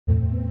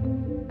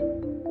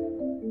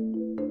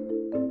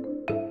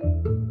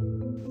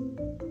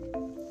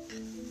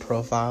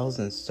Profiles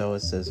in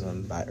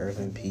Stoicism by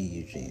Irvin P.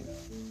 Eugene.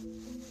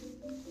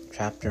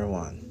 Chapter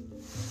 1.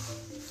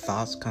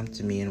 Thoughts come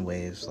to me in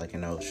waves like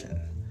an ocean.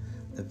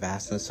 The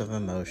vastness of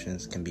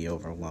emotions can be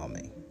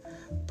overwhelming,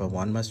 but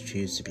one must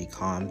choose to be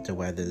calm to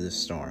weather the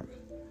storm.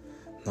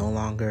 No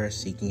longer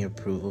seeking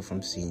approval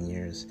from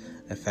seniors,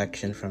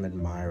 affection from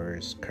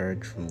admirers,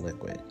 courage from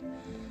liquid.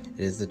 It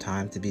is the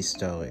time to be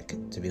stoic,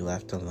 to be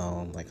left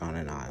alone like on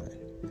an island.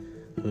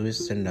 Who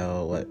is to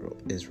know what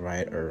is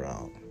right or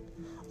wrong?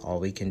 All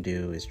we can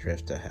do is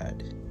drift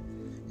ahead.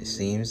 It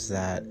seems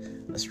that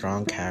a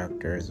strong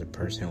character is a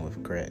person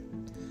with grit,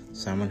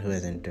 someone who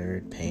has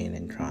endured pain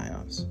and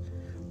triumphs.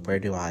 Where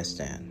do I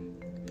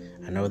stand?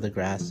 I know the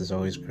grass is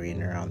always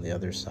greener on the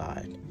other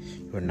side.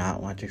 You would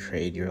not want to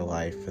trade your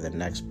life for the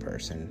next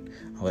person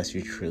unless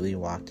you truly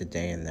walked a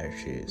day in their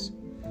shoes.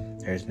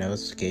 There is no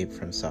escape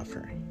from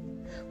suffering.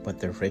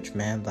 What the rich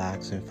man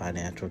lacks in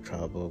financial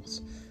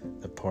troubles,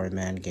 the poor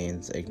man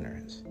gains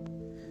ignorance.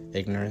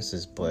 Ignorance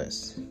is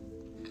bliss.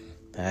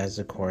 That is,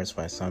 of course,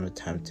 why some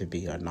attempt to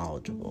be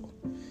unknowledgeable.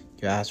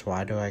 You ask,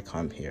 why do I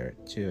come here,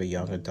 to a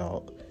young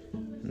adult,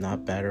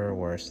 not better or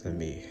worse than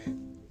me?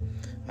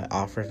 I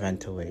offer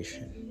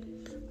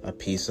ventilation, a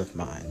peace of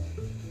mind.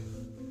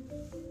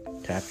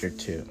 Chapter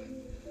 2.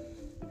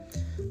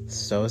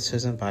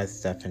 Stoicism, by its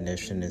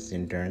definition, is the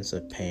endurance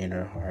of pain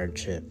or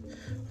hardship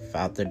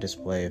without the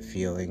display of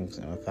feelings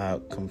and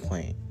without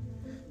complaint.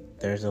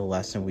 There's a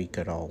lesson we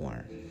could all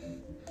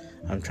learn.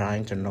 I'm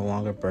trying to no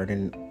longer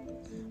burden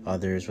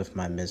others with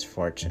my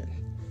misfortune.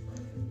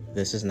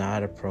 This is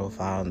not a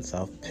profile in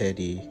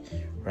self-pity,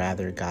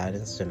 rather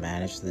guidance to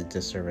manage the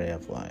disarray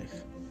of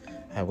life.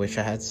 I wish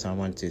I had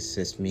someone to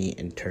assist me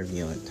in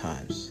turbulent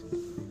times.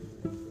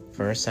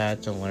 First, I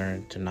had to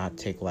learn to not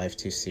take life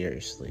too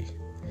seriously.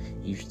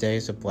 Each day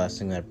is a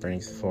blessing that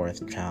brings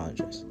forth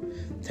challenges.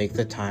 Take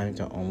the time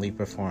to only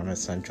perform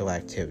essential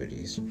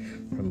activities,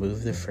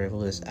 remove the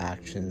frivolous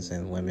actions,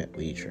 and limit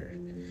leisure.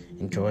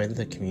 Enjoy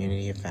the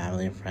community of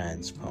family and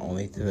friends, but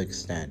only to the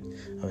extent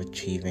of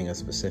achieving a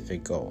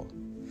specific goal.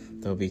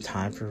 There will be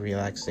time for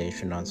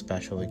relaxation on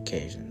special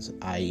occasions,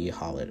 i.e.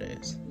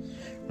 holidays.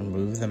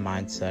 Remove the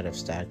mindset of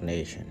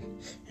stagnation.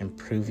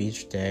 Improve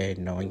each day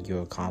knowing you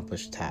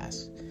accomplished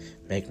tasks.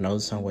 Make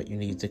notes on what you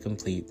need to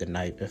complete the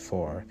night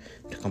before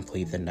to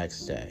complete the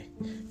next day.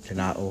 Do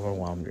not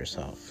overwhelm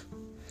yourself.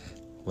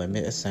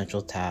 Limit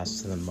essential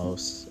tasks to the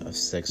most of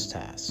 6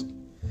 tasks.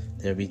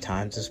 There will be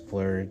time to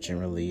splurge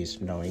and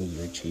release knowing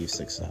you achieve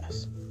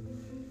success.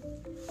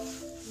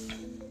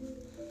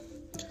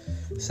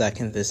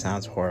 Second, this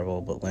sounds horrible,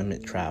 but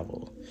limit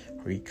travel.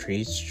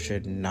 Retreats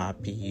should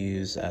not be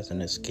used as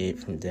an escape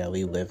from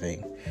daily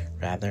living,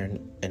 rather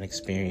an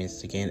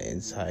experience to gain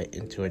insight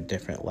into a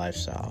different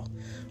lifestyle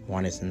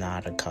one is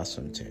not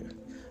accustomed to.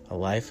 A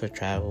life of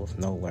travel with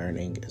no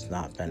learning is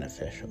not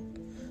beneficial.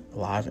 A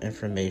lot of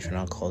information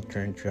on culture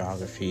and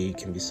geography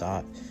can be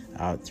sought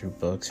out through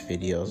books,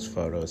 videos,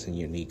 photos, and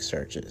unique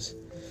searches.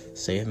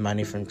 Save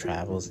money from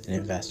travels and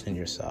invest in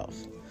yourself.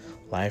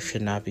 Life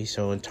should not be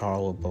so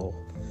intolerable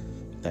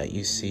that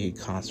you seek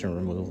constant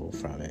removal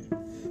from it.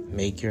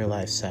 Make your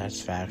life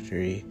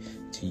satisfactory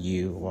to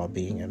you while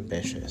being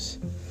ambitious.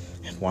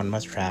 If one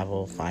must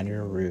travel, find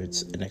your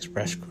roots and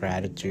express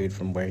gratitude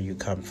from where you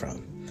come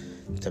from.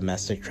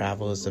 Domestic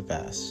travel is the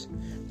best.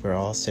 We're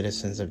all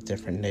citizens of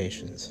different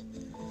nations.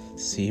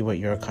 See what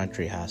your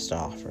country has to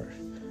offer.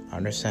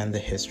 Understand the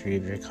history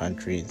of your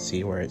country and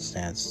see where it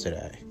stands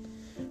today.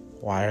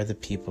 Why are the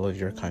people of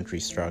your country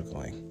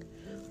struggling?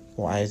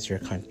 What is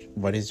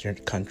your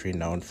country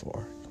known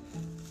for?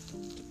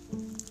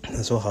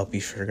 This will help you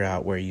figure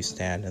out where you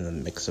stand in the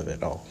mix of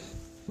it all.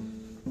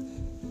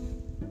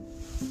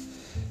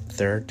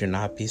 Third, do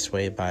not be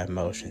swayed by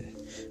emotion.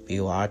 Be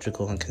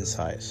logical and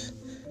concise.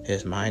 It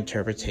is my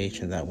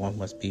interpretation that one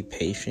must be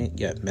patient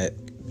yet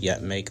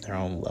make their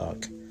own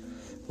luck.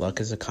 Luck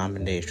is a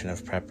combination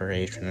of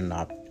preparation and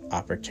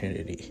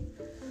opportunity.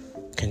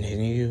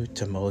 Continue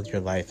to mold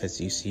your life as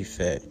you see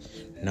fit,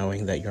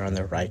 knowing that you're on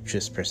the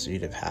righteous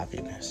pursuit of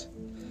happiness.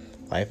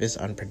 Life is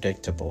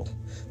unpredictable.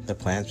 The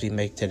plans we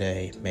make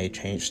today may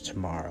change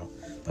tomorrow,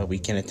 but we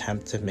can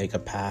attempt to make a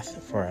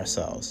path for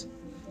ourselves.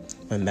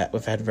 When met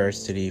with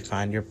adversity,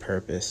 find your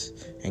purpose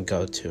and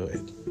go to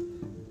it.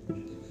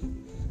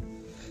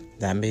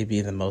 That may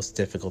be the most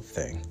difficult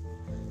thing.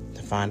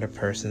 To find a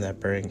passion that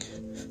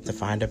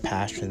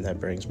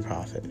brings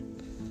profit.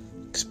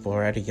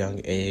 Explore at a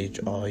young age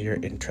all your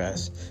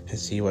interests and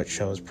see what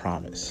shows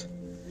promise.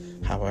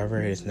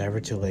 However, it is never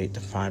too late to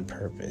find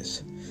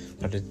purpose,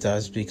 but it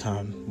does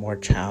become more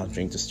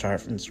challenging to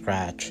start from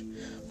scratch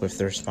with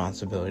the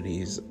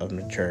responsibilities of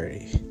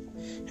maturity.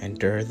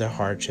 Endure the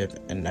hardship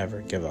and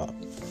never give up.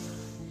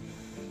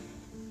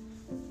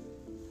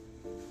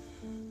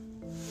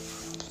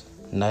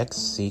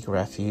 Next, seek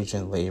refuge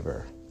in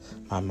labor.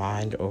 My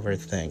mind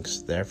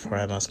overthinks, therefore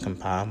I must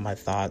compile my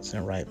thoughts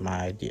and write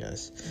my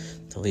ideas.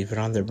 To leave it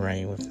on the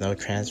brain with no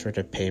transfer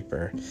to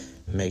paper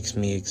makes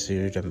me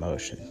exude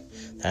emotion.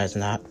 That is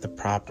not the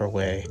proper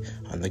way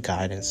on the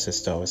guidance to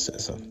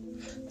Stoicism.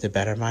 To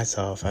better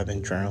myself, I've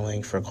been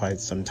journaling for quite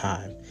some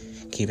time,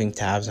 keeping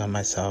tabs on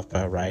myself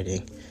by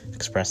writing,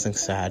 expressing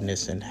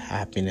sadness and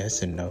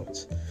happiness in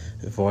notes.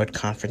 Avoid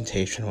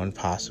confrontation when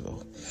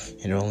possible.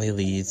 It only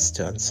leads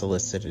to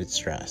unsolicited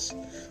stress.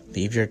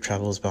 Leave your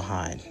troubles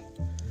behind.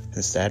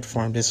 Instead,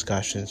 form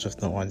discussions with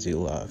the ones you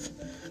love.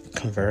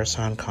 Converse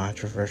on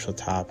controversial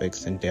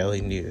topics and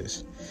daily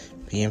news.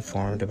 Be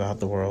informed about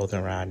the world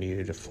around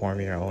you to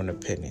form your own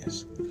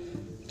opinions.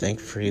 Think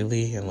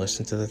freely and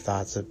listen to the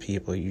thoughts of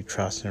people you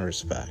trust and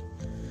respect.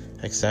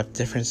 Accept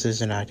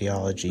differences in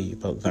ideology,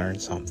 but learn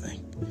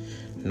something.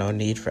 No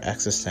need for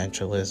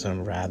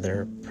existentialism,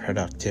 rather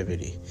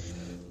productivity.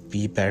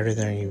 Be better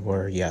than you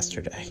were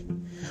yesterday.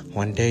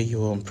 One day you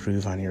will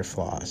improve on your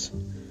flaws.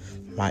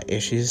 My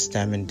issues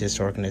stem in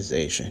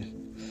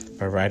disorganization.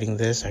 By writing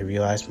this, I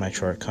realized my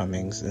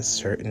shortcomings in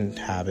certain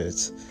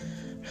habits.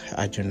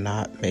 I do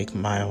not make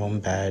my own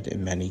bed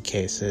in many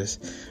cases.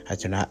 I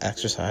do not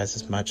exercise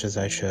as much as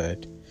I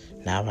should.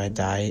 Now I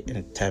diet and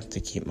attempt to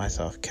keep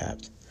myself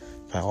kept.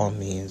 By all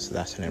means,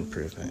 that's an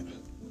improvement.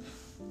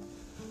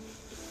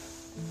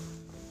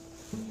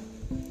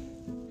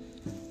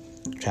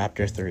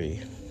 Chapter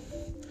 3.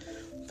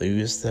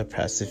 Lose the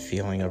oppressive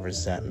feeling of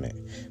resentment.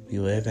 We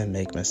live and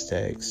make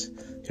mistakes.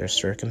 Your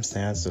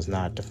circumstance does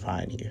not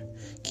define you.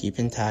 Keep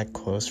intact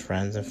close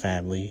friends and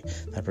family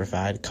that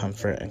provide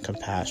comfort and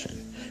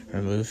compassion.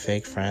 Remove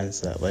fake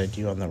friends that led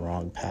you on the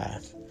wrong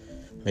path.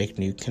 Make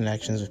new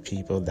connections with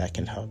people that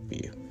can help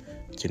you.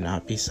 Do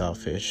not be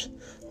selfish.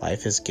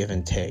 Life is give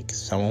and take.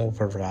 Someone will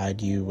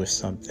provide you with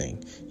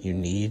something you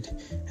need,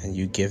 and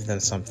you give them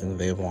something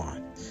they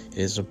want. It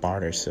is a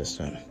barter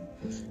system.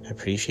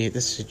 Appreciate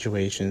the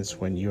situations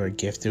when you are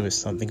gifted with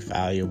something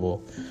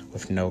valuable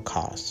with no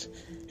cost.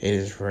 It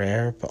is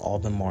rare, but all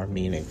the more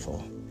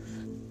meaningful.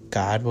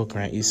 God will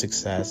grant you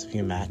success if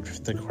you match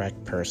with the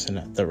correct person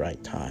at the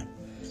right time.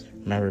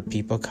 Remember,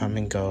 people come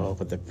and go,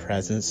 but the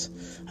presence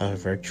of a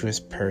virtuous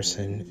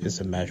person is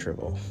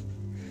immeasurable.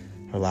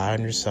 Rely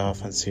on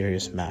yourself on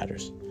serious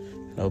matters.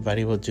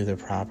 Nobody will do the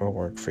proper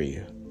work for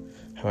you.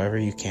 However,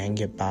 you can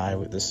get by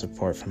with the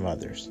support from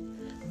others.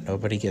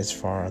 Nobody gets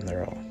far on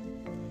their own.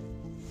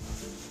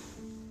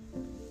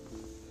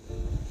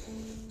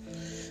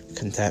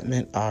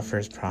 Contentment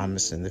offers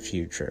promise in the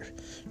future.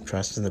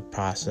 Trust in the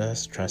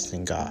process, trust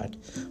in God.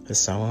 With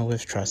someone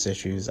with trust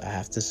issues, I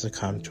have to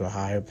succumb to a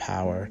higher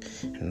power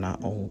and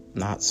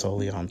not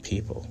solely on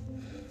people.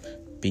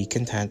 Be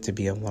content to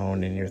be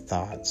alone in your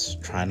thoughts.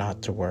 Try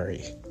not to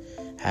worry.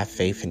 Have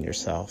faith in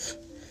yourself.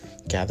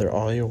 Gather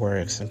all your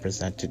works and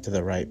present it to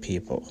the right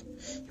people.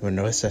 You will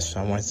notice that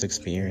someone's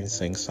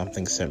experiencing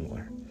something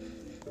similar.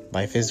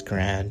 Life is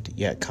grand,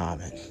 yet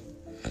common.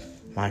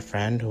 My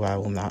friend, who I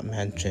will not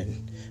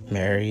mention,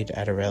 married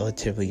at a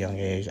relatively young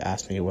age,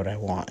 asked me what I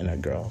want in a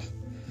girl.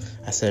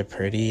 I said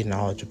pretty,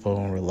 knowledgeable,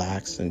 and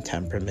relaxed in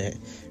temperament,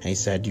 and he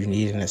said, "You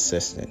need an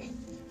assistant."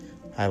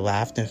 I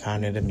laughed and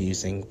found it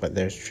amusing, but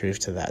there's truth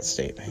to that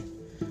statement.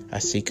 I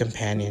seek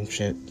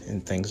companionship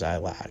in things I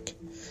lack.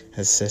 An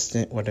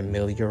assistant would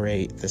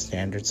ameliorate the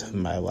standards of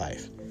my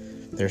life.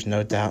 There's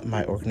no doubt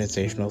my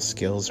organizational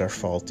skills are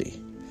faulty.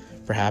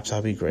 Perhaps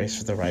I'll be graced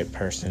for the right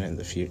person in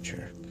the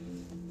future.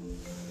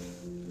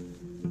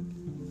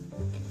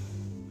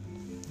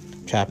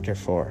 Chapter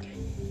 4.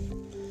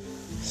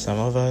 Some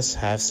of us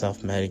have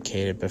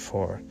self-medicated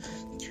before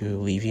to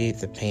alleviate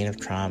the pain of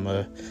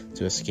trauma,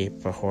 to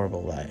escape a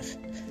horrible life,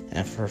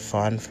 and for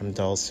fun from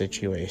dull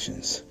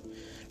situations.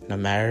 No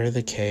matter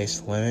the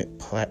case, limit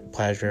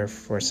pleasure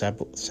for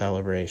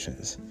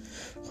celebrations.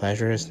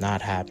 Pleasure is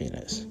not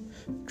happiness.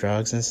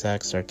 Drugs and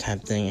sex are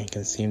tempting and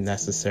can seem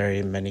necessary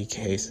in many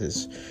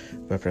cases,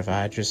 but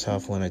provide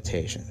yourself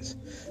limitations.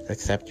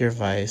 Accept your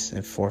vice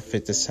and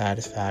forfeit the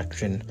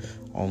satisfaction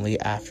only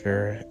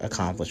after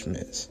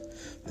accomplishments.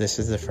 This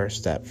is the first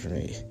step for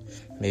me.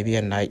 Maybe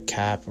a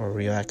nightcap or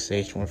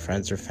relaxation with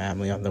friends or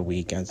family on the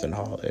weekends and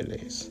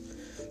holidays.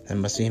 There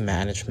must be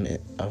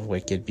management of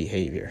wicked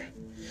behavior.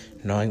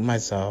 Knowing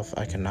myself,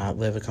 I cannot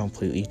live a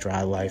completely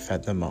dry life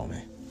at the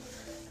moment.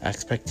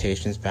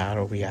 Expectations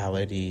battle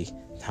reality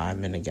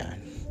time and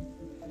again.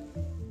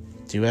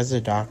 Do as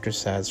the doctor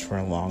says for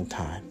a long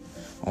time.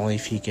 Only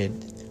if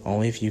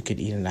you could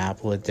eat an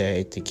apple a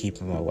day to keep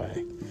him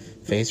away.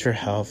 Face your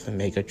health and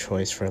make a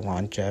choice for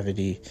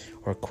longevity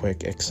or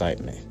quick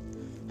excitement.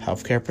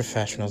 Healthcare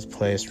professionals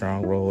play a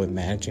strong role in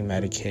managing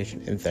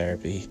medication and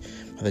therapy,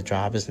 but the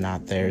job is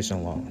not theirs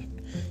alone.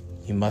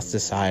 You must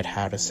decide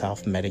how to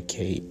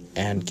self-medicate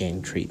and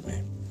gain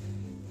treatment.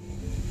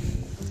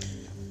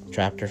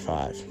 Chapter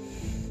 5.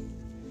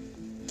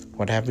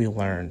 What have we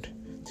learned?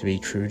 To be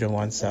true to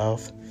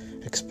oneself,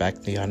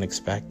 expect the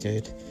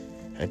unexpected,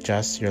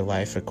 adjust your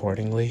life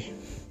accordingly.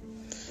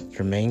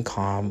 Remain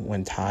calm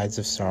when tides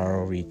of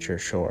sorrow reach your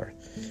shore.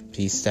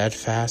 Be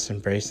steadfast,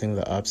 embracing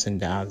the ups and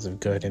downs of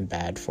good and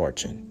bad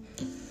fortune.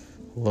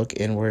 Look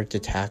inward to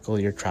tackle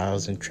your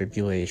trials and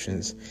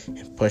tribulations,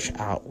 and push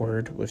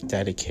outward with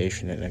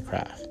dedication and a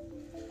craft.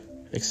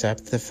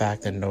 Accept the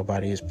fact that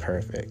nobody is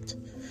perfect.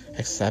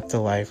 Accept the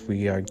life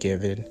we are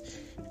given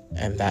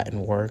and that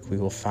in work we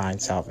will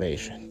find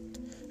salvation.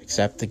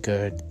 Accept the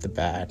good, the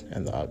bad,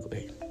 and the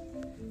ugly.